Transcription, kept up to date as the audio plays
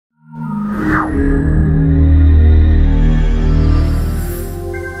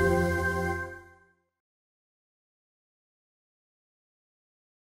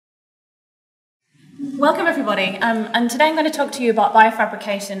Welcome everybody, and today I'm going to talk to you about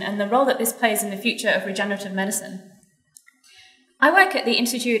biofabrication and the role that this plays in the future of regenerative medicine. I work at the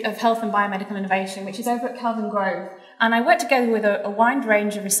Institute of Health and Biomedical Innovation, which is over at Kelvin Grove, and I work together with a wide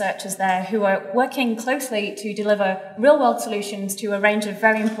range of researchers there who are working closely to deliver real-world solutions to a range of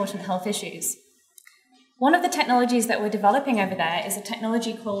very important health issues. One of the technologies that we're developing over there is a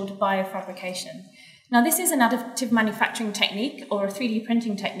technology called biofabrication. Now, this is an additive manufacturing technique, or a 3D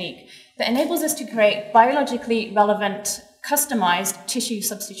printing technique, that enables us to create biologically relevant, customized tissue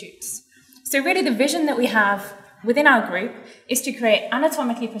substitutes. So really the vision that we have within our group is to create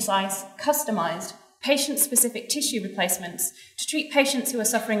anatomically precise, customized, patient-specific tissue replacements to treat patients who are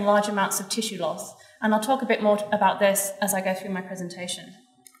suffering large amounts of tissue loss. And I'll talk a bit more about this as I go through my presentation.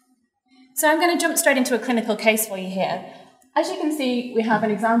 So I'm going to jump straight into a clinical case for you here. As you can see, we have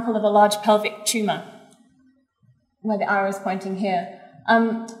an example of a large pelvic tumour, where the arrow is pointing here.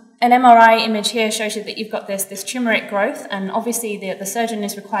 An MRI image here shows you that you've got this tumoric growth, and obviously the surgeon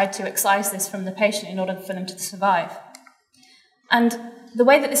is required to excise this from the patient in order for them to survive. And the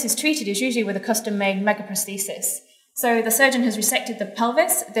way that this is treated is usually with a custom-made megaprosthesis. So the surgeon has resected the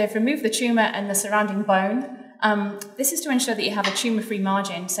pelvis, they've removed the tumour and the surrounding bone. This is to ensure that you have a tumour-free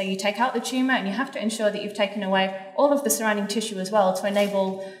margin. So you take out the tumour and you have to ensure that you've taken away all of the surrounding tissue as well to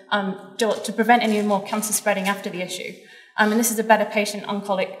enable, to prevent any more cancer spreading after the issue. And this is a better patient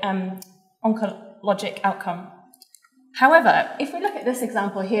oncologic outcome. However, if we look at this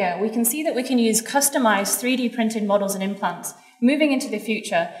example here, we can see that we can use customized 3D printed models and implants moving into the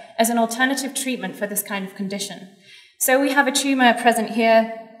future as an alternative treatment for this kind of condition. So we have a tumour present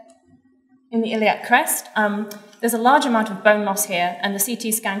here in the iliac crest. There's a large amount of bone loss here, and the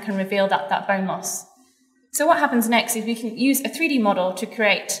CT scan can reveal that bone loss. So what happens next is we can use a 3D model to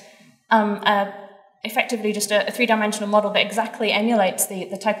create effectively just a three-dimensional model that exactly emulates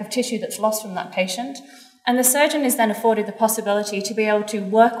the type of tissue that's lost from that patient. And the surgeon is then afforded the possibility to be able to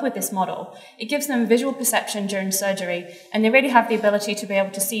work with this model. It gives them visual perception during surgery, and they really have the ability to be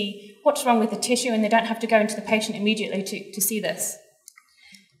able to see what's wrong with the tissue, and they don't have to go into the patient immediately to see this.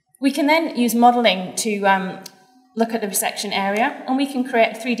 We can then use modelling to look at the resection area, and we can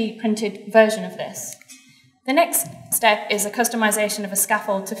create a 3D printed version of this. The next step is a customization of a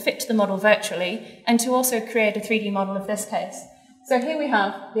scaffold to fit the model virtually, and to also create a 3D model of this case. So here we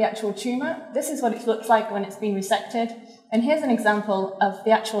have the actual tumour. This is what it looks like when it's been resected. And here's an example of the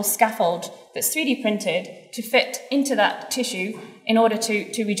actual scaffold that's 3D printed to fit into that tissue in order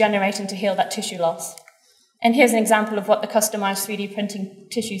to regenerate and to heal that tissue loss. And here's an example of what the customized 3D printing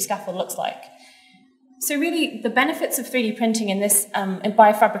tissue scaffold looks like. So really, the benefits of 3D printing in this, and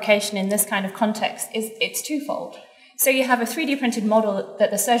biofabrication in this kind of context it's twofold. So you have a 3D printed model that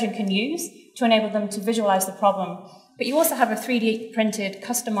the surgeon can use to enable them to visualize the problem, but you also have a 3D printed,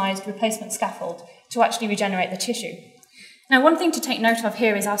 customized replacement scaffold to actually regenerate the tissue. Now, one thing to take note of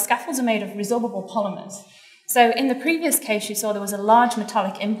here is our scaffolds are made of resorbable polymers. So in the previous case, you saw there was a large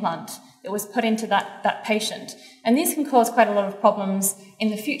metallic implant that was put into that patient. And these can cause quite a lot of problems in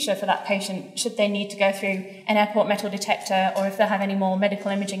the future for that patient should they need to go through an airport metal detector, or if they have any more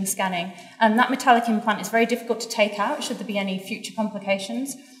medical imaging scanning. And that metallic implant is very difficult to take out should there be any future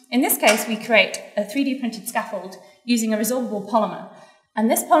complications. In this case, we create a 3D printed scaffold using a resorbable polymer. And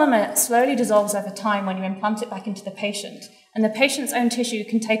this polymer slowly dissolves over time when you implant it back into the patient. And the patient's own tissue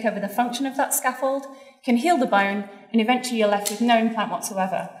can take over the function of that scaffold, can heal the bone, and eventually you're left with no implant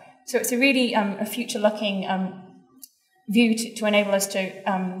whatsoever. So it's a really a future-looking view to enable us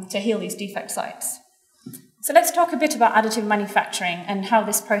to heal these defect sites. So let's talk a bit about additive manufacturing and how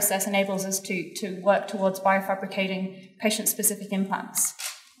this process enables us to work towards biofabricating patient-specific implants.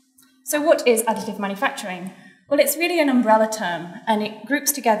 So what is additive manufacturing? Well, it's really an umbrella term, and it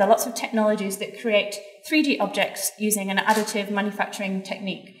groups together lots of technologies that create 3D objects using an additive manufacturing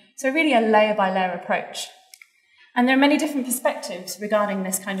technique. So really a layer-by-layer approach. And there are many different perspectives regarding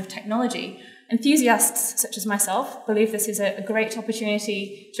this kind of technology. Enthusiasts such as myself believe this is a great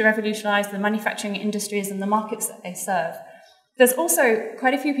opportunity to revolutionise the manufacturing industries and the markets that they serve. There's also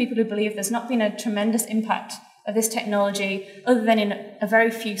quite a few people who believe there's not been a tremendous impact of this technology other than in a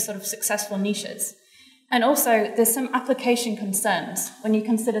very few sort of successful niches. And also there's some application concerns when you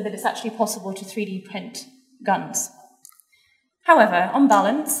consider that it's actually possible to 3D print guns. However, on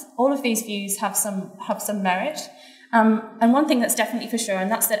balance, all of these views have some merit. And one thing that's definitely for sure,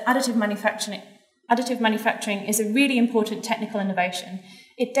 and that's that additive manufacturing is a really important technical innovation.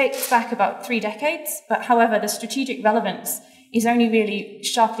 It dates back about 3 decades, but however, the strategic relevance is only really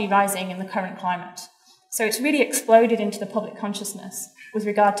sharply rising in the current climate. So it's really exploded into the public consciousness with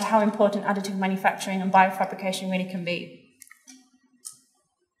regard to how important additive manufacturing and biofabrication really can be.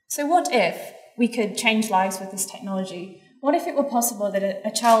 So what if we could change lives with this technology? What if it were possible that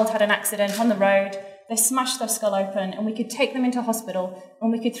a child had an accident on the road, they smashed their skull open, and we could take them into hospital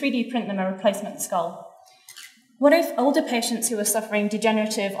and we could 3D print them a replacement skull? What if older patients who are suffering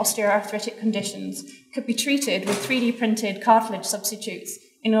degenerative osteoarthritic conditions could be treated with 3D printed cartilage substitutes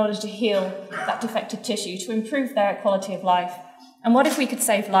in order to heal that defected tissue to improve their quality of life? And what if we could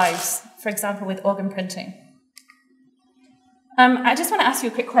save lives, for example, with organ printing? I just want to ask you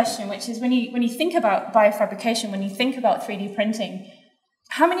a quick question, which is when you think about biofabrication, when you think about 3D printing,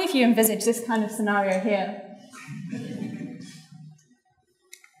 how many of you envisage this kind of scenario here?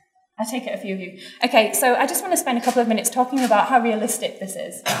 I take it a few of you. Okay, so I just want to spend a couple of minutes talking about how realistic this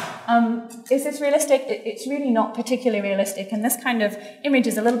is. Is this realistic? It's really not particularly realistic, and this kind of image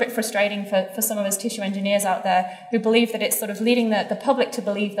is a little bit frustrating for some of us tissue engineers out there who believe that it's sort of leading the public to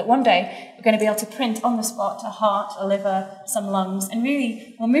believe that one day we're going to be able to print on the spot a heart, a liver, some lungs, and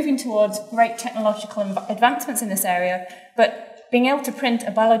really we're moving towards great technological advancements in this area, but being able to print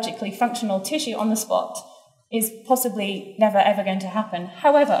a biologically functional tissue on the spot is possibly never ever going to happen.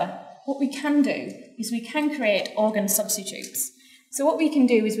 However, what we can do is we can create organ substitutes. So what we can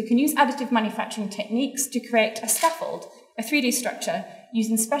do is we can use additive manufacturing techniques to create a scaffold, a 3D structure,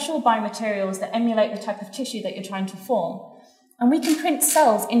 using special biomaterials that emulate the type of tissue that you're trying to form. And we can print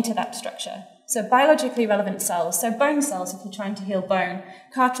cells into that structure. So biologically relevant cells, so bone cells if you're trying to heal bone,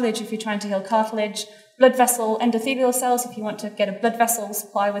 cartilage if you're trying to heal cartilage, blood vessel endothelial cells if you want to get a blood vessel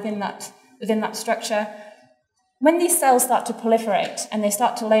supply within that structure. When these cells start to proliferate and they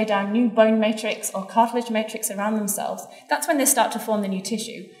start to lay down new bone matrix or cartilage matrix around themselves, that's when they start to form the new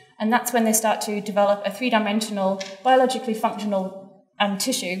tissue. And that's when they start to develop a three-dimensional, biologically functional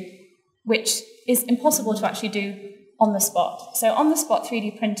tissue, which is impossible to actually do on the spot. So on-the-spot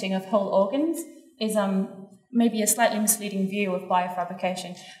 3D printing of whole organs is maybe a slightly misleading view of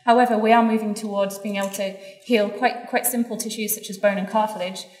biofabrication. However, we are moving towards being able to heal quite simple tissues such as bone and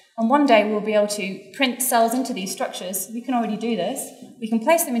cartilage. And one day we'll be able to print cells into these structures. We can already do this. We can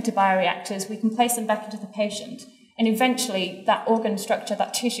place them into bioreactors. We can place them back into the patient. And eventually that organ structure,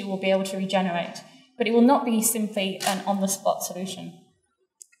 that tissue will be able to regenerate. But it will not be simply an on-the-spot solution.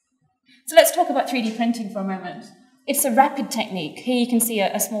 So let's talk about 3D printing for a moment. It's a rapid technique. Here you can see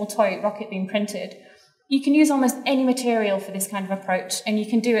a small toy rocket being printed. You can use almost any material for this kind of approach, and you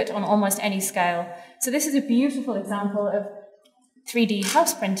can do it on almost any scale. So this is a beautiful example of 3D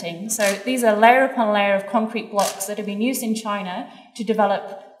house printing. So these are layer upon layer of concrete blocks that have been used in China to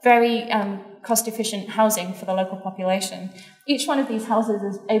develop very cost-efficient housing for the local population. Each one of these houses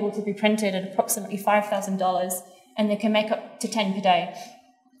is able to be printed at approximately $5,000, and they can make up to 10 per day.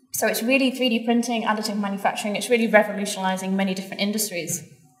 So it's really 3D printing, additive manufacturing, it's really revolutionizing many different industries.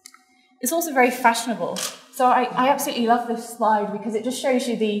 It's also very fashionable. So I absolutely love this slide because it just shows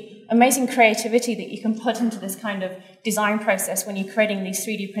you the amazing creativity that you can put into this kind of design process when you're creating these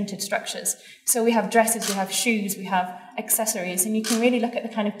 3D printed structures. So we have dresses, we have shoes, we have accessories, and you can really look at the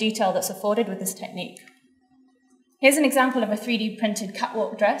kind of detail that's afforded with this technique. Here's an example of a 3D printed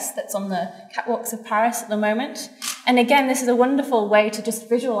catwalk dress that's on the catwalks of Paris at the moment. And again, this is a wonderful way to just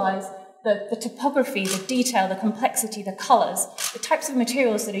visualize the topography, the detail, the complexity, the colors, the types of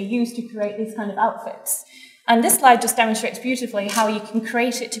materials that are used to create these kind of outfits. And this slide just demonstrates beautifully how you can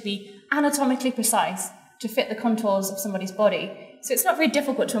create it to be anatomically precise to fit the contours of somebody's body. So it's not very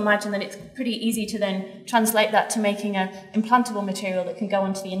difficult to imagine that it's pretty easy to then translate that to making an implantable material that can go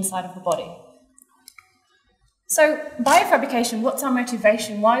onto the inside of the body. So biofabrication, what's our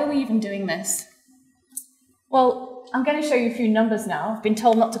motivation? Why are we even doing this? Well, I'm going to show you a few numbers now. I've been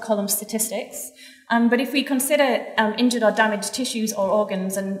told not to call them statistics. But if we consider injured or damaged tissues or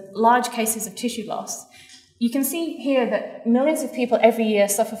organs and large cases of tissue loss, you can see here that millions of people every year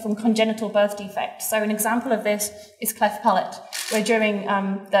suffer from congenital birth defects. So an example of this is cleft palate, where during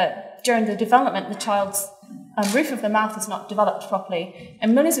the development, the child's roof of the mouth is not developed properly.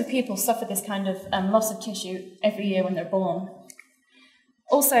 And millions of people suffer this kind of loss of tissue every year when they're born.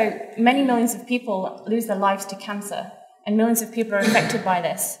 Also, many millions of people lose their lives to cancer, and millions of people are affected by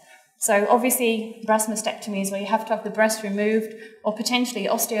this. So obviously, breast mastectomies, where you have to have the breast removed, or potentially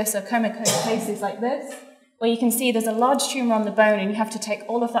osteosarcoma cases like this, where you can see there's a large tumour on the bone and you have to take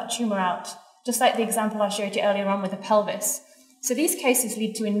all of that tumour out, just like the example I showed you earlier on with the pelvis. So these cases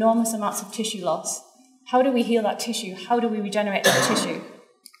lead to enormous amounts of tissue loss. How do we heal that tissue? How do we regenerate that tissue?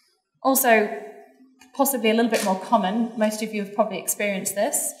 Also, possibly a little bit more common, most of you have probably experienced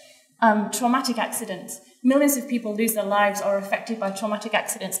this, traumatic accidents. Millions of people lose their lives or are affected by traumatic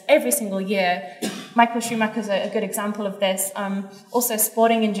accidents every single year. Michael Schumacher's a good example of this. Also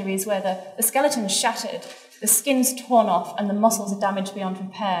sporting injuries where the skeleton is shattered, the skin's torn off, and the muscles are damaged beyond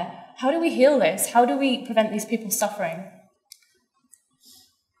repair. How do we heal this? How do we prevent these people suffering?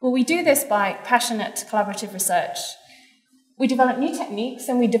 Well, we do this by passionate collaborative research. We develop new techniques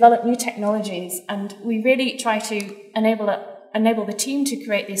and we develop new technologies, and we really try to enable the team to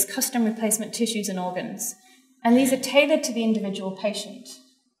create these custom replacement tissues and organs. And these are tailored to the individual patient.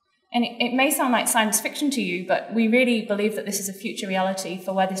 And it may sound like science fiction to you, but we really believe that this is a future reality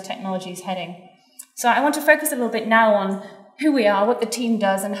for where this technology is heading. So I want to focus a little bit now on who we are, what the team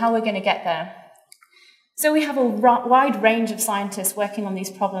does, and how we're going to get there. So we have a wide range of scientists working on these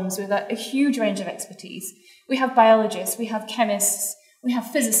problems with a huge range of expertise. We have biologists, we have chemists, we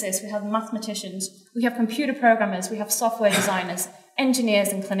have physicists, we have mathematicians, we have computer programmers, we have software designers, engineers,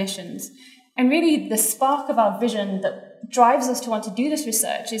 and clinicians. And really, the spark of our vision that drives us to want to do this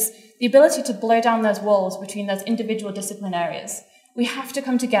research is the ability to blow down those walls between those individual discipline areas. We have to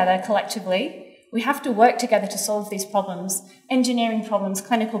come together collectively. We have to work together to solve these problems, engineering problems,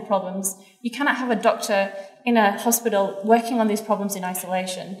 clinical problems. You cannot have a doctor in a hospital working on these problems in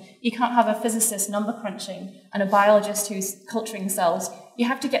isolation. You can't have a physicist number crunching and a biologist who's culturing cells. You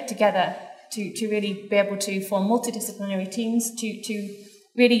have to get together to really be able to form multidisciplinary teams to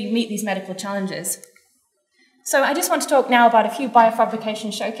really meet these medical challenges. So I just want to talk now about a few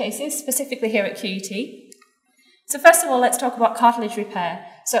biofabrication showcases, specifically here at QUT. So first of all, let's talk about cartilage repair.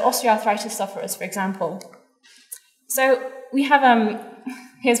 So osteoarthritis sufferers, for example. So we have,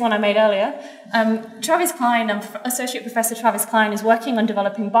 here's one I made earlier. Travis Klein, Associate Professor Travis Klein, is working on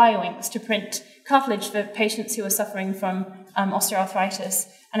developing bioinks to print cartilage for patients who are suffering from osteoarthritis.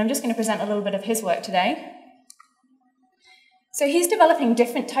 And I'm just going to present a little bit of his work today. So he's developing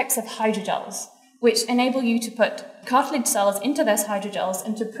different types of hydrogels, which enable you to put cartilage cells into those hydrogels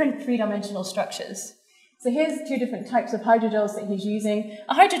and to print three-dimensional structures. So here's two different types of hydrogels that he's using.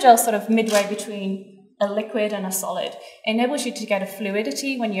 A hydrogel is sort of midway between a liquid and a solid. It enables you to get a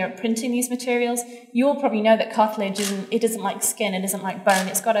fluidity when you're printing these materials. You all probably know that cartilage isn't like skin, it isn't like bone.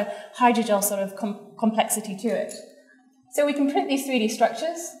 It's got a hydrogel sort of complexity to it. So we can print these 3D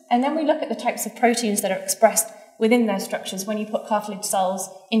structures, and then we look at the types of proteins that are expressed within those structures when you put cartilage cells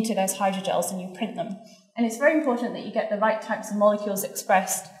into those hydrogels and you print them. And it's very important that you get the right types of molecules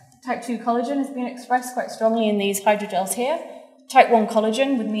expressed. Type 2 collagen has been expressed quite strongly in these hydrogels here. Type 1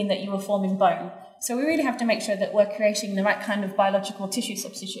 collagen would mean that you are forming bone. So we really have to make sure that we're creating the right kind of biological tissue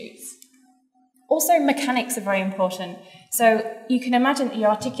substitutes. Also, mechanics are very important. So you can imagine that you're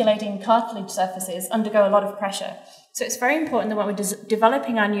articulating cartilage surfaces undergo a lot of pressure. So it's very important that when we're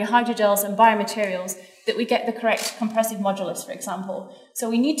developing our new hydrogels and biomaterials that we get the correct compressive modulus, for example. So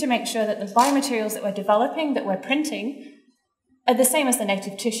we need to make sure that the biomaterials that we're developing, that we're printing, are the same as the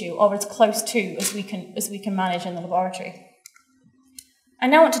native tissue, or as close to as we can manage in the laboratory. I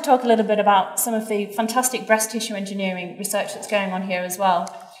now want to talk a little bit about some of the fantastic breast tissue engineering research that's going on here as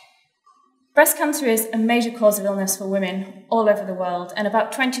well. Breast cancer is a major cause of illness for women all over the world, and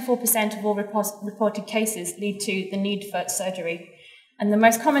about 24% of all reported cases lead to the need for surgery. And the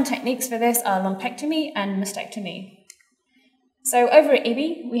most common techniques for this are lumpectomy and mastectomy. So over at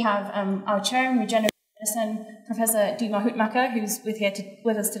IBI, we have our chair in regenerative medicine, Professor Dietmar Hutmacher, who's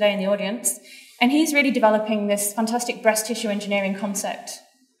with us today in the audience, and he's really developing this fantastic breast tissue engineering concept.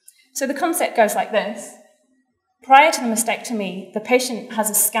 So the concept goes like this. Prior to the mastectomy, the patient has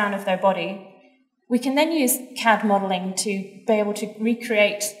a scan of their body. We can then use CAD modeling to be able to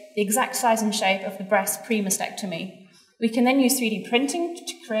recreate the exact size and shape of the breast pre-mastectomy. We can then use 3D printing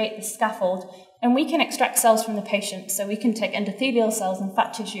to create the scaffold, and we can extract cells from the patient. So we can take endothelial cells and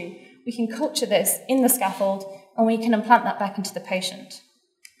fat tissue. We can culture this in the scaffold, and we can implant that back into the patient.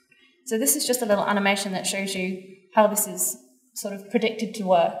 So this is just a little animation that shows you how this is sort of predicted to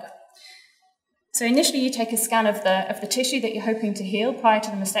work. So initially you take a scan of the tissue that you're hoping to heal prior to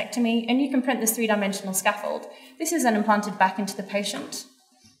the mastectomy, and you can print this three-dimensional scaffold. This is then implanted back into the patient.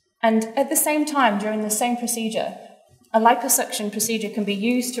 And at the same time, during the same procedure, a liposuction procedure can be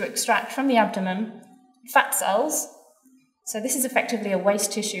used to extract from the abdomen fat cells. So this is effectively a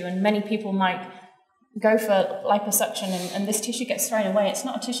waste tissue, and many people might go for liposuction and this tissue gets thrown away. It's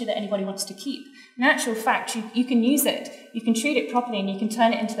not a tissue that anybody wants to keep. In actual fact, you can use it, you can treat it properly, and you can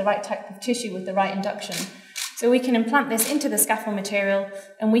turn it into the right type of tissue with the right induction. So we can implant this into the scaffold material,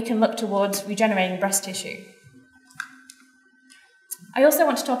 and we can look towards regenerating breast tissue. I also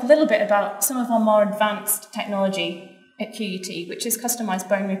want to talk a little bit about some of our more advanced technology at QUT, which is customised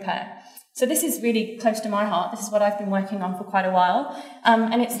bone repair. So this is really close to my heart. This is what I've been working on for quite a while.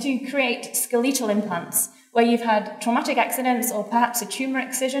 And it's to create skeletal implants, where you've had traumatic accidents or perhaps a tumour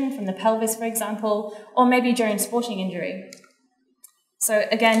excision from the pelvis, for example, or maybe during sporting injury. So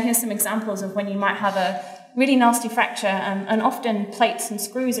again, here's some examples of when you might have a really nasty fracture, and often plates and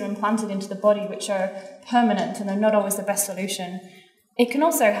screws are implanted into the body, which are permanent and are not always the best solution. It can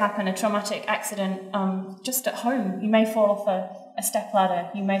also happen, a traumatic accident, just at home. You may fall off a step ladder,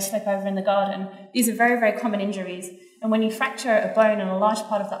 you may slip over in the garden. These are very, very common injuries. And when you fracture a bone and a large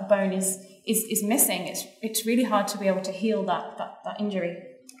part of that bone is missing, it's really hard to be able to heal that injury.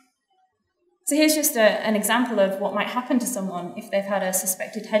 So here's just an example of what might happen to someone if they've had a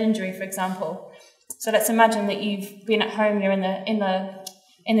suspected head injury, for example. So let's imagine that you've been at home, you're in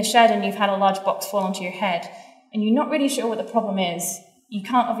the shed, and you've had a large box fall onto your head, and you're not really sure what the problem is. You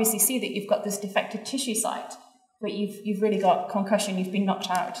can't obviously see that you've got this defective tissue site, but you've really got concussion, you've been knocked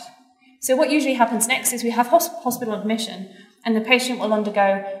out. So what usually happens next is we have hospital admission, and the patient will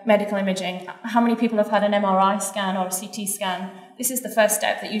undergo medical imaging. How many people have had an MRI scan or a CT scan? This is the first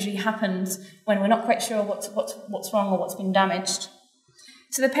step that usually happens when we're not quite sure what's wrong or what's been damaged.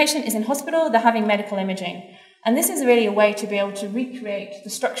 So the patient is in hospital, they're having medical imaging. And this is really a way to be able to recreate the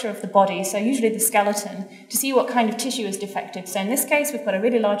structure of the body, so usually the skeleton, to see what kind of tissue is defective. So in this case, we've got a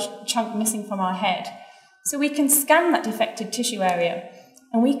really large chunk missing from our head. So we can scan that defective tissue area,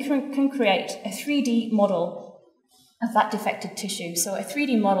 and we can create a 3D model of that defective tissue, so a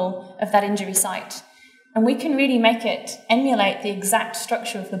 3D model of that injury site. And we can really make it emulate the exact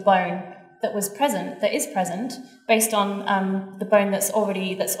structure of the bone that is present, based on the bone that's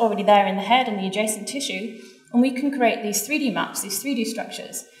already there in the head and the adjacent tissue. And we can create these 3D maps, these 3D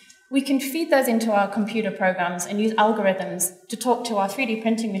structures. We can feed those into our computer programs and use algorithms to talk to our 3D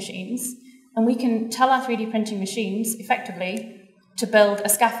printing machines. And we can tell our 3D printing machines, effectively, to build a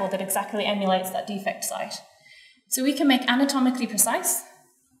scaffold that exactly emulates that defect site. So we can make anatomically precise,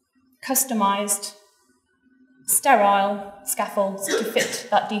 customised, sterile scaffolds to fit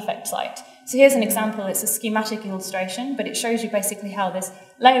that defect site. So here's an example. It's a schematic illustration, but it shows you basically how this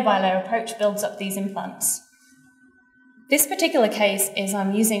layer-by-layer approach builds up these implants. This particular case is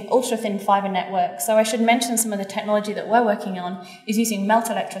using ultra-thin fibre network. So I should mention some of the technology that we're working on is using melt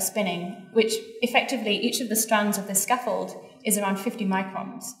electrospinning, which effectively each of the strands of this scaffold is around 50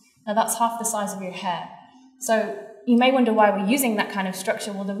 microns. Now that's half the size of your hair. So you may wonder why we're using that kind of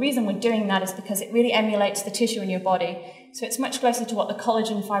structure. Well, the reason we're doing that is because it really emulates the tissue in your body. So it's much closer to what the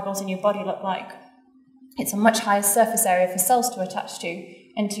collagen fibrils in your body look like. It's a much higher surface area for cells to attach to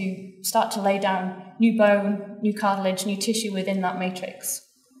and to start to lay down new bone, new cartilage, new tissue within that matrix.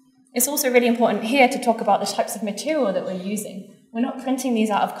 It's also really important here to talk about the types of material that we're using. We're not printing these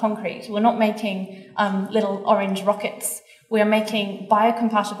out of concrete. We're not making little orange rockets. We are making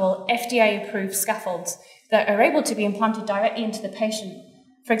biocompatible, FDA-approved scaffolds that are able to be implanted directly into the patient.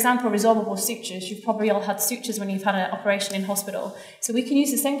 For example, resorbable sutures. You've probably all had sutures when you've had an operation in hospital. So we can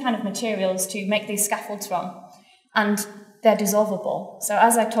use the same kind of materials to make these scaffolds from, and they're dissolvable. So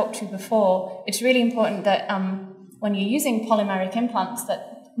as I talked to before, it's really important that when you're using polymeric implants,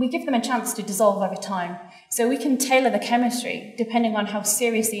 that we give them a chance to dissolve over time. So we can tailor the chemistry, depending on how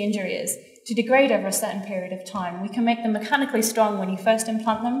serious the injury is, to degrade over a certain period of time. We can make them mechanically strong when you first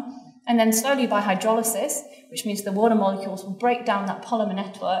implant them, and then slowly by hydrolysis, which means the water molecules will break down that polymer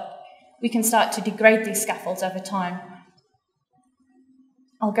network, we can start to degrade these scaffolds over time.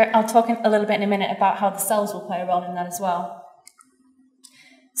 I'll talk a little bit in a minute about how the cells will play a role in that as well.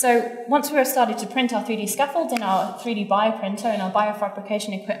 So once we've started to print our 3D scaffolds in our 3D bioprinter and our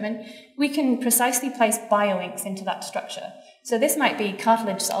biofabrication equipment, we can precisely place bioinks into that structure. So this might be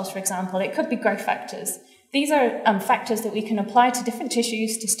cartilage cells, for example. It could be growth factors. These are factors that we can apply to different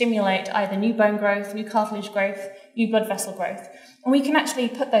tissues to stimulate either new bone growth, new cartilage growth, new blood vessel growth. And we can actually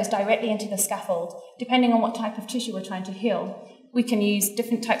put those directly into the scaffold, depending on what type of tissue we're trying to heal. We can use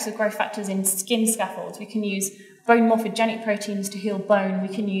different types of growth factors in skin scaffolds. We can use bone morphogenic proteins to heal bone.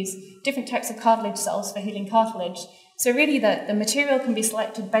 We can use different types of cartilage cells for healing cartilage. So really the material can be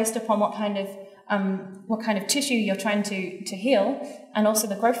selected based upon what kind of tissue you're trying to heal, and also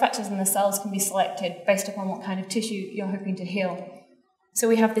the growth factors in the cells can be selected based upon what kind of tissue you're hoping to heal. So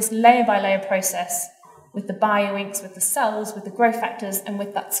we have this layer-by-layer process with the bioinks, with the cells, with the growth factors, and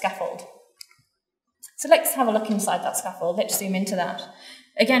with that scaffold. So let's have a look inside that scaffold. Let's zoom into that.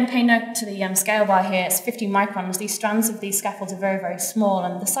 Again, pay note to the scale bar here. It's 50 microns. These strands of these scaffolds are very, very small,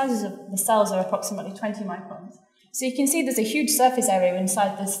 and the sizes of the cells are approximately 20 microns. So you can see there's a huge surface area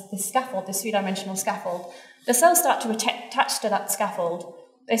inside this scaffold, this three-dimensional scaffold. The cells start to attach to that scaffold.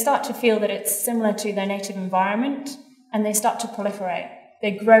 They start to feel that it's similar to their native environment, and they start to proliferate.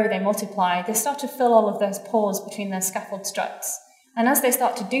 they grow, they multiply, they start to fill all of those pores between their scaffold struts. And as they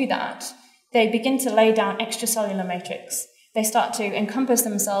start to do that, they begin to lay down extracellular matrix. They start to encompass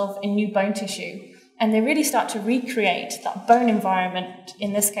themselves in new bone tissue, and they really start to recreate that bone environment,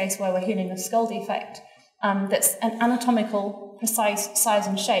 in this case where we're healing the skull defect, that's an anatomical, precise size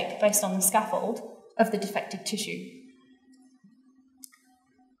and shape based on the scaffold of the defected tissue.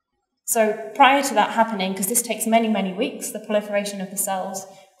 So prior to that happening, because this takes many, many weeks, the proliferation of the cells,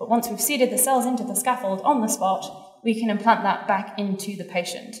 but once we've seeded the cells into the scaffold on the spot, we can implant that back into the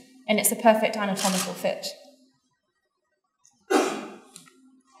patient, and it's a perfect anatomical fit.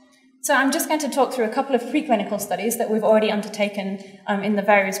 So I'm just going to talk through a couple of preclinical studies that we've already undertaken in the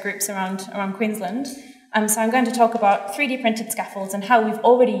various groups around Queensland. So I'm going to talk about 3D printed scaffolds and how we've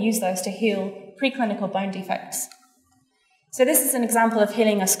already used those to heal preclinical bone defects. So this is an example of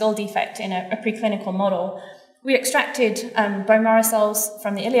healing a skull defect in a preclinical model. We extracted bone marrow cells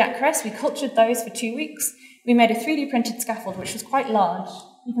from the iliac crest. We cultured those for 2 weeks. We made a 3D printed scaffold, which was quite large.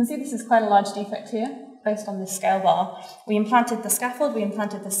 You can see this is quite a large defect here, based on this scale bar. We implanted the scaffold, we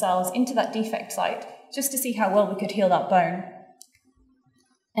implanted the cells into that defect site, just to see how well we could heal that bone.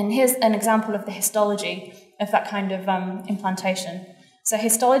 And here's an example of the histology of that kind of implantation. So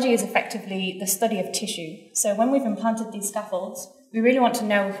histology is effectively the study of tissue. So when we've implanted these scaffolds, we really want to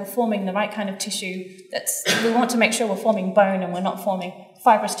know if we're forming the right kind of tissue. We want to make sure we're forming bone and we're not forming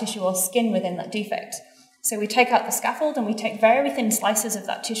fibrous tissue or skin within that defect. So we take out the scaffold and we take very thin slices of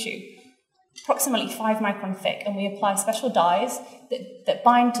that tissue, approximately 5 micron thick, and we apply special dyes that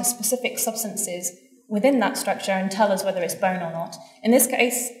bind to specific substances within that structure and tell us whether it's bone or not. In this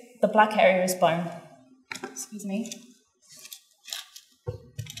case, the black area is bone. Excuse me.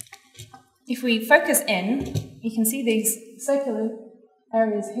 If we focus in, you can see these circular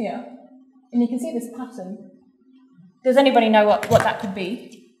areas here, and you can see this pattern. Does anybody know what that could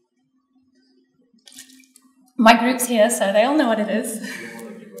be? My group's here, so they all know what it is.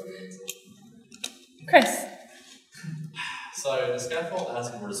 Chris? So the scaffold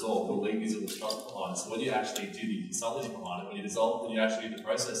hasn't resolved the leakage of the structure behind it. So when you actually do the histology behind it, when you actually do the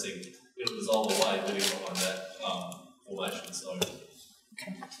processing, it'll dissolve away, leaving behind that formation. So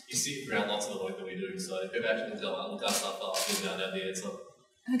okay. You see throughout lots of the work that we do. So if you've actually looked that stuff up, you'll know the answer.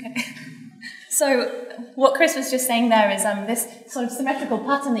 Okay. So what Chris was just saying there is this sort of symmetrical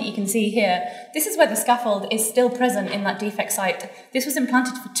pattern that you can see here. This is where the scaffold is still present in that defect site. This was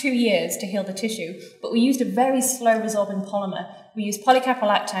implanted for 2 years to heal the tissue, but we used a very slow resorbing polymer. We used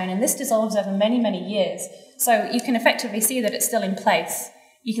polycaprolactone, and this dissolves over many, many years. So you can effectively see that it's still in place.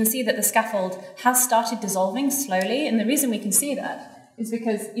 You can see that the scaffold has started dissolving slowly, and the reason we can see that is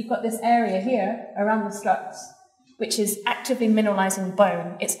because you've got this area here around the struts, which is actively mineralizing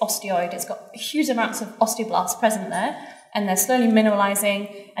bone. It's osteoid. It's got huge amounts of osteoblasts present there, and they're slowly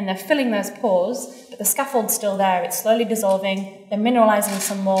mineralizing, and they're filling those pores, but the scaffold's still there. It's slowly dissolving. They're mineralizing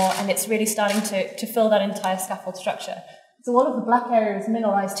some more, and it's really starting to fill that entire scaffold structure. So all of the black area is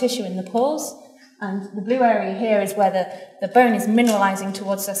mineralized tissue in the pores, and the blue area here is where the bone is mineralizing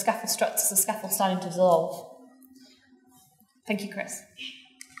towards the scaffold struts as the scaffold's starting to dissolve. Thank you, Chris.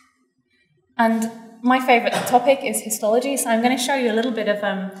 And my favourite topic is histology, so I'm going to show you a little bit of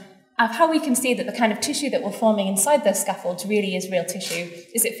how we can see that the kind of tissue that we're forming inside those scaffolds really is real tissue.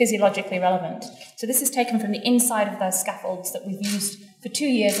 Is it physiologically relevant? So this is taken from the inside of those scaffolds that we've used for 2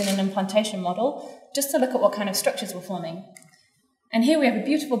 years in an implantation model, just to look at what kind of structures we're forming. And here we have a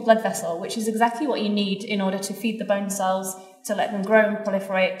beautiful blood vessel, which is exactly what you need in order to feed the bone cells, to let them grow and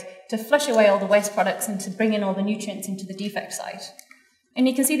proliferate, to flush away all the waste products and to bring in all the nutrients into the defect site. And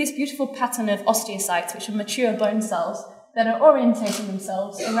you can see this beautiful pattern of osteocytes, which are mature bone cells that are orientating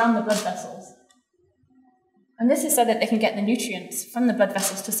themselves around the blood vessels. And this is so that they can get the nutrients from the blood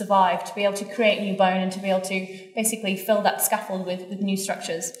vessels to survive, to be able to create new bone and to be able to basically fill that scaffold with new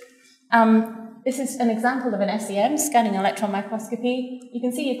structures. This is an example of an SEM, scanning electron microscopy. You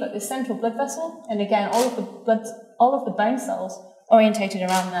can see you've got this central blood vessel, and again, all of the bone cells orientated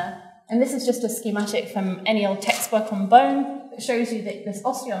around there. And this is just a schematic from any old textbook on bone. It shows you that this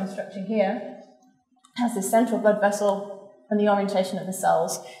osteon structure here has this central blood vessel and the orientation of the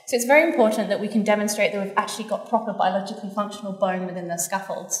cells. So it's very important that we can demonstrate that we've actually got proper biologically functional bone within the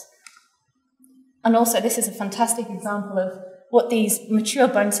scaffolds. And also, this is a fantastic example of what these mature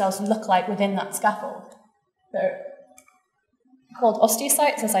bone cells look like within that scaffold. They're called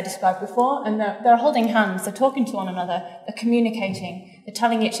osteocytes, as I described before, and they're holding hands, they're talking to one another, they're communicating, they're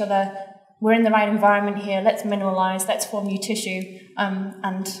telling each other, we're in the right environment here, let's mineralize, let's form new tissue.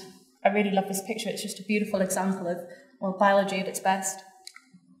 And I really love this picture. It's just a beautiful example of biology at its best.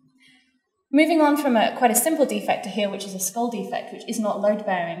 Moving on from quite a simple defect to here, which is a skull defect, which is not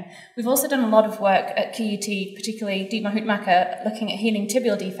load-bearing, we've also done a lot of work at QUT, particularly Dietmar Hutmacher, looking at healing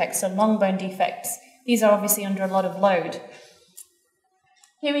tibial defects, so long bone defects. These are obviously under a lot of load.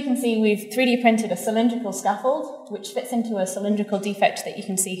 Here we can see we've 3D printed a cylindrical scaffold, which fits into a cylindrical defect that you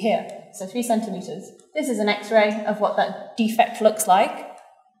can see here, so 3 centimetres. This is an X-ray of what that defect looks like,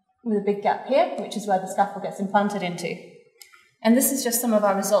 with a big gap here, which is where the scaffold gets implanted into. And this is just some of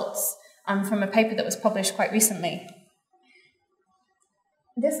our results from a paper that was published quite recently.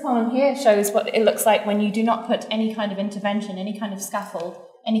 This column here shows what it looks like when you do not put any kind of intervention, any kind of scaffold,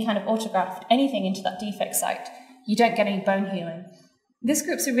 any kind of autograft, anything into that defect site. You don't get any bone healing. This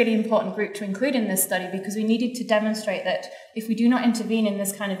group's a really important group to include in this study because we needed to demonstrate that if we do not intervene in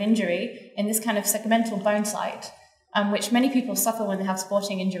this kind of injury, in this kind of segmental bone site, which many people suffer when they have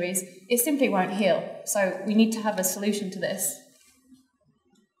sporting injuries, it simply won't heal. So we need to have a solution to this.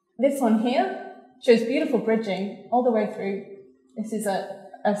 This one here shows beautiful bridging all the way through. This is a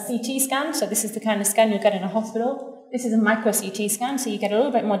CT scan, so this is the kind of scan you'll get in a hospital. This is a micro CT scan, so you get a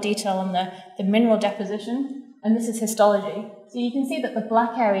little bit more detail on the mineral deposition. And this is histology. So you can see that the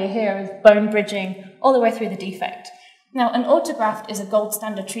black area here is bone bridging all the way through the defect. Now, an autograft is a gold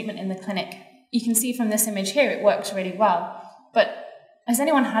standard treatment in the clinic. You can see from this image here it works really well. But has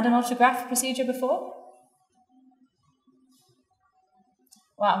anyone had an autograft procedure before?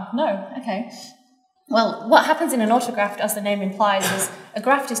 Wow, no, okay. Well, what happens in an autograft, as the name implies, is a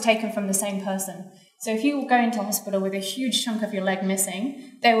graft is taken from the same person. So if you go into hospital with a huge chunk of your leg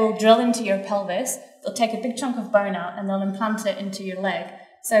missing, they will drill into your pelvis, they'll take a big chunk of bone out, and they'll implant it into your leg.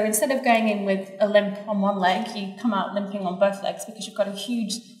 So instead of going in with a limp on one leg, you come out limping on both legs because you've got a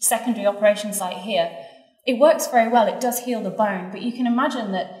huge secondary operation site here. It works very well, it does heal the bone, but you can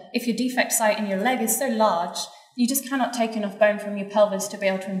imagine that if your defect site in your leg is so large, you just cannot take enough bone from your pelvis to be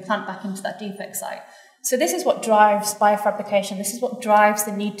able to implant back into that defect site. So this is what drives biofabrication. This is what drives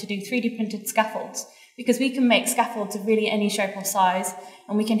the need to do 3D printed scaffolds, because we can make scaffolds of really any shape or size,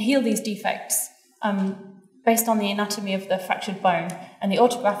 and we can heal these defects based on the anatomy of the fractured bone. And the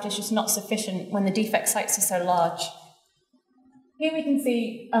autograft is just not sufficient when the defect sites are so large. Here we can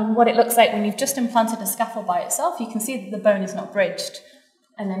see what it looks like when you've just implanted a scaffold by itself. You can see that the bone is not bridged.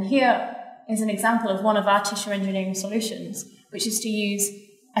 And then here is an example of one of our tissue engineering solutions, which is to use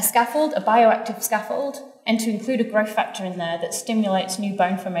a scaffold, a bioactive scaffold, and to include a growth factor in there that stimulates new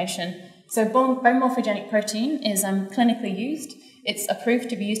bone formation. So bone morphogenic protein is clinically used. It's approved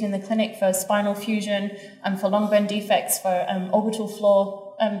to be used in the clinic for spinal fusion, for long bone defects, for orbital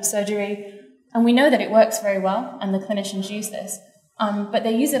floor surgery. And we know that it works very well, and the clinicians use this. But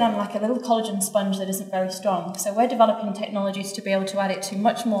they use it on like a little collagen sponge that isn't very strong. So we're developing technologies to be able to add it to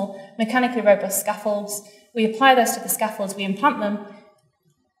much more mechanically robust scaffolds. We apply those to the scaffolds, we implant them,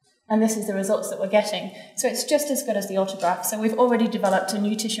 and this is the results that we're getting. So it's just as good as the autograft. So we've already developed a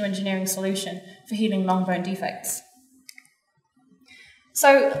new tissue engineering solution for healing long bone defects.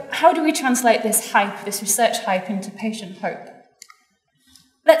 So how do we translate this hype, this research hype, into patient hope?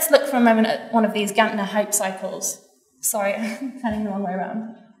 Let's look for a moment at one of these Gantner hype cycles. Sorry, I'm turning the wrong way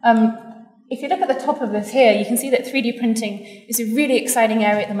around. If you look at the top of this here, you can see that 3D printing is a really exciting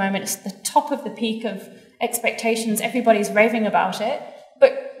area at the moment. It's the top of the peak of expectations. Everybody's raving about it.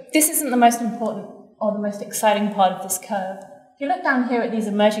 But this isn't the most important or the most exciting part of this curve. If you look down here at these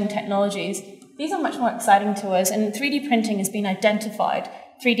emerging technologies, these are much more exciting to us, and 3D printing has been identified.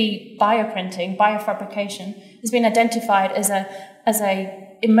 3D bioprinting, biofabrication, has been identified as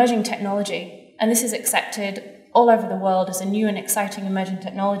a emerging technology, and this is accepted all over the world as a new and exciting emerging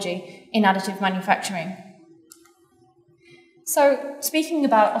technology in additive manufacturing. So, speaking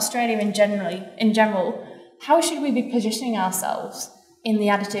about Australia in general, how should we be positioning ourselves in the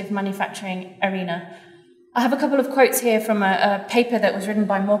additive manufacturing arena? I have a couple of quotes here from a paper that was written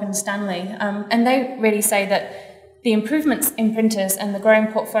by Morgan Stanley, and they really say that the improvements in printers and the growing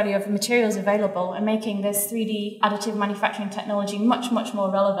portfolio of materials available are making this 3D additive manufacturing technology much, much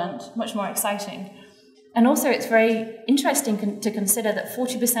more relevant, much more exciting. And also it's very interesting to consider that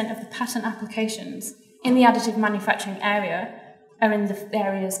 40% of the patent applications in the additive manufacturing area are in the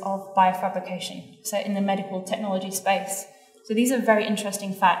areas of biofabrication, so in the medical technology space. So these are very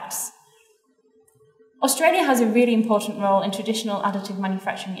interesting facts. Australia has a really important role in traditional additive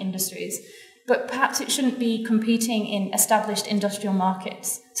manufacturing industries, but perhaps it shouldn't be competing in established industrial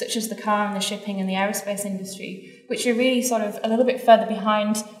markets, such as the car and the shipping and the aerospace industry, which are really sort of a little bit further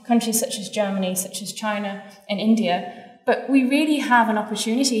behind countries such as Germany, such as China and India. But we really have an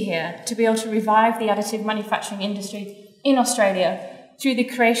opportunity here to be able to revive the additive manufacturing industry in Australia through the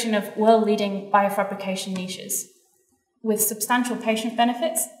creation of world-leading biofabrication niches. with substantial patient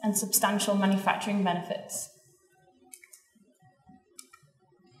benefits and substantial manufacturing benefits.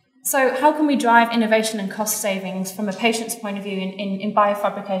 So how can we drive innovation and cost savings from a patient's point of view in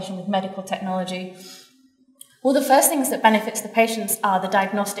biofabrication with medical technology? Well, the first things that benefits the patients are the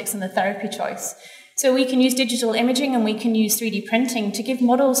diagnostics and the therapy choice. So we can use digital imaging and we can use 3D printing to give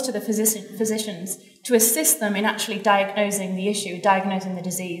models to the physicians to assist them in actually diagnosing the issue, diagnosing the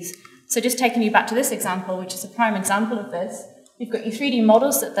disease. So just taking you back to this example, which is a prime example of this, you've got your 3D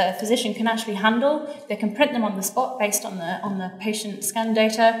models that the physician can actually handle. They can print them on the spot based on the patient scan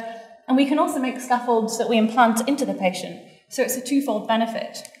data. And we can also make scaffolds that we implant into the patient. So it's a twofold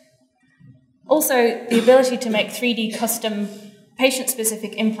benefit. Also, the ability to make 3D custom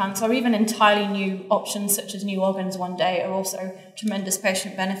patient-specific implants or even entirely new options such as new organs one day are also tremendous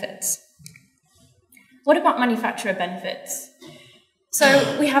patient benefits. What about manufacturer benefits?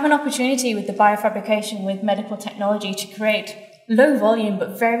 So we have an opportunity with the biofabrication with medical technology to create low volume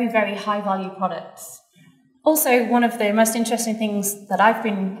but very, very high value products. Also, one of the most interesting things that I've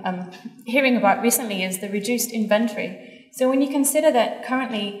been hearing about recently is the reduced inventory. So when you consider that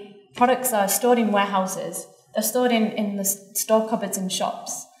currently products are stored in warehouses, they're stored in the store cupboards in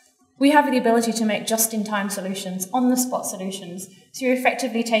shops, we have the ability to make just-in-time solutions, on-the-spot solutions. So you're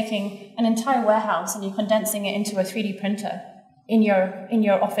effectively taking an entire warehouse and you're condensing it into a 3D printer in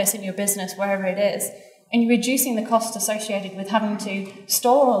your office, in your business, wherever it is. And you're reducing the cost associated with having to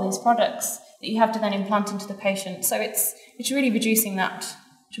store all these products that you have to then implant into the patient. So it's really reducing that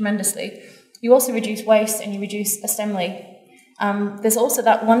tremendously. You also reduce waste and you reduce assembly. There's also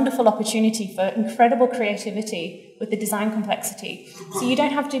that wonderful opportunity for incredible creativity with the design complexity. So you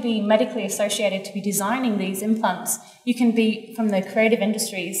don't have to be medically associated to be designing these implants. You can be from the creative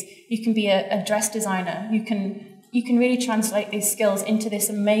industries. You can be a dress designer. You can really translate these skills into this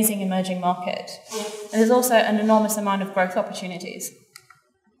amazing emerging market. And there's also an enormous amount of growth opportunities.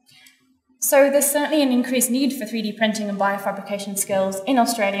 So there's certainly an increased need for 3D printing and biofabrication skills in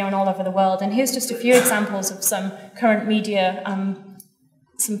Australia and all over the world. And here's just a few examples of some current media,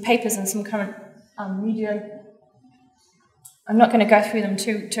 some papers and some current media. I'm not going to go through them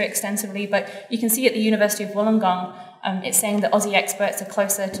too extensively, but you can see at the University of Wollongong, it's saying that Aussie experts are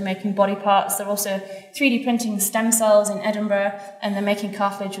closer to making body parts. They're also 3D printing stem cells in Edinburgh, and they're making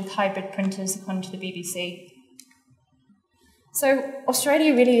cartilage with hybrid printers, according to the BBC. So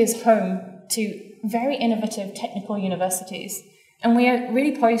Australia really is home to very innovative technical universities, and we are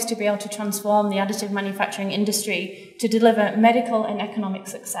really poised to be able to transform the additive manufacturing industry to deliver medical and economic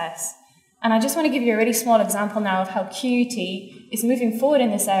success. And I just want to give you a really small example now of how QUT is moving forward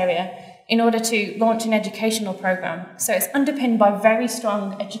in this area in order to launch an educational program. So it's underpinned by very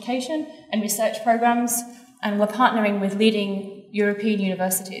strong education and research programs, and we're partnering with leading European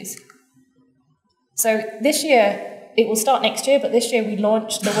universities. So this year, it will start next year, but this year we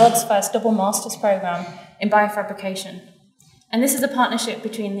launched the world's first double master's program in biofabrication. And this is a partnership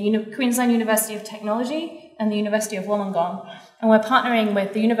between the Queensland University of Technology and the University of Wollongong. And we're partnering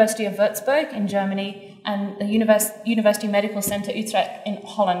with the University of Würzburg in Germany and the University Medical Centre Utrecht in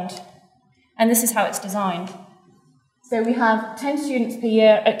Holland. And this is how it's designed. So we have 10 students per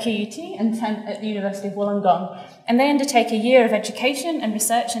year at QUT and 10 at the University of Wollongong. And they undertake a year of education and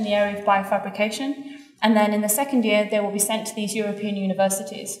research in the area of biofabrication. And then in the second year, they will be sent to these European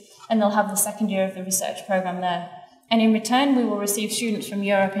universities, and they'll have the second year of the research program there. And in return, we will receive students from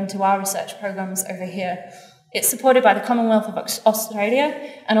Europe into our research programs over here. It's supported by the Commonwealth of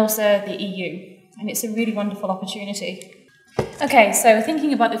Australia and also the EU, and it's a really wonderful opportunity. Okay, so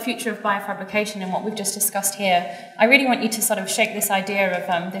thinking about the future of biofabrication and what we've just discussed here, I really want you to sort of shake this idea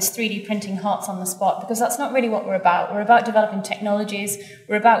of this 3D printing hearts on the spot, because that's not really what we're about. We're about developing technologies.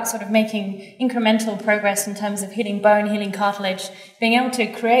 We're about sort of making incremental progress in terms of healing bone, healing cartilage, being able to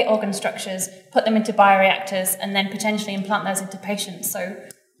create organ structures, put them into bioreactors, and then potentially implant those into patients. So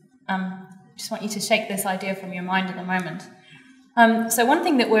just want you to shake this idea from your mind at the moment. So one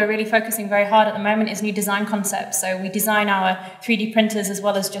thing that we're really focusing very hard at the moment is new design concepts. So we design our 3D printers as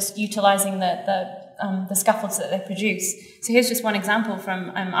well as just utilising the scaffolds that they produce. So here's just one example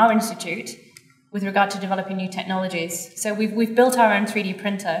from our institute with regard to developing new technologies. So we've built our own 3D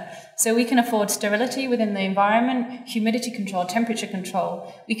printer, so we can afford sterility within the environment, humidity control, temperature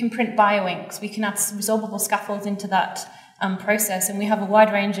control. We can print bioinks. We can add resorbable scaffolds into that process, and we have a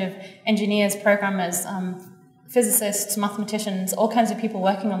wide range of engineers, programmers, physicists, mathematicians, all kinds of people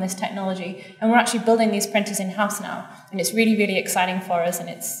working on this technology, and we're actually building these printers in-house now, and it's really, really exciting for us, and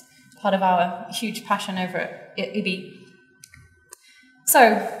it's part of our huge passion over at IBI.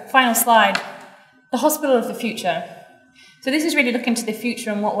 So, final slide, the hospital of the future. So this is really looking to the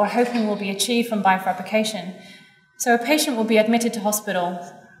future and what we're hoping will be achieved from biofabrication. So a patient will be admitted to hospital.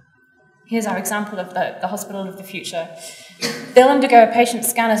 Here's our example of the hospital of the future. They'll undergo a patient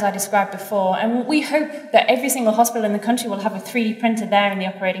scan, as I described before, and we hope that every single hospital in the country will have a 3D printer there in the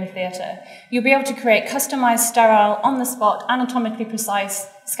operating theatre. You'll be able to create customised, sterile, on-the-spot, anatomically precise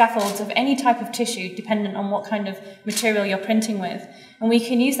scaffolds of any type of tissue, dependent on what kind of material you're printing with. And we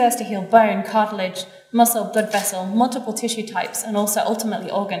can use those to heal bone, cartilage, muscle, blood vessel, multiple tissue types, and also ultimately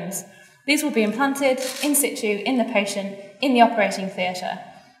organs. These will be implanted in situ in the patient in the operating theatre,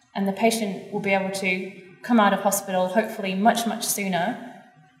 and the patient will be able to come out of hospital hopefully much, much sooner,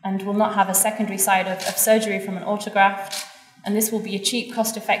 and will not have a secondary side of surgery from an autograft, and this will be a cheap,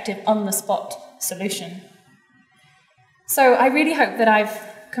 cost-effective, on-the-spot solution. So I really hope that I've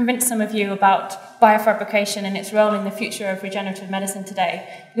convinced some of you about biofabrication and its role in the future of regenerative medicine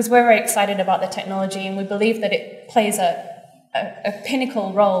today, because we're very excited about the technology and we believe that it plays a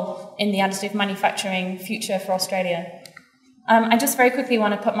pinnacle role in the additive manufacturing future for Australia. I just very quickly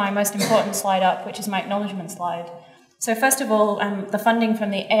want to put my most important slide up, which is my acknowledgement slide. So first of all, the funding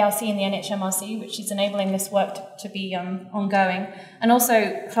from the ARC and the NHMRC, which is enabling this work to be ongoing, and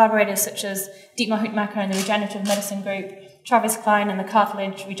also collaborators such as Dietmar Hutmacher and the Regenerative Medicine Group, Travis Klein and the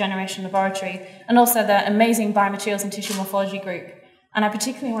Cartilage Regeneration Laboratory, and also the amazing Biomaterials and Tissue Morphology Group. And I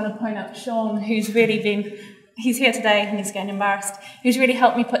particularly want to point out Sean, who's really been, he's here today and he's getting embarrassed, who's really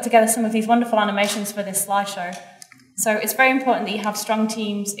helped me put together some of these wonderful animations for this slideshow. So it's very important that you have strong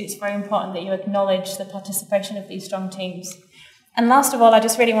teams. It's very important that you acknowledge the participation of these strong teams. And last of all, I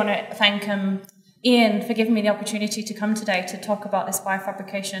just really want to thank Ian for giving me the opportunity to come today to talk about this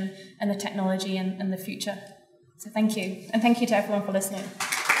biofabrication and the technology and the future. So thank you. And thank you to everyone for listening.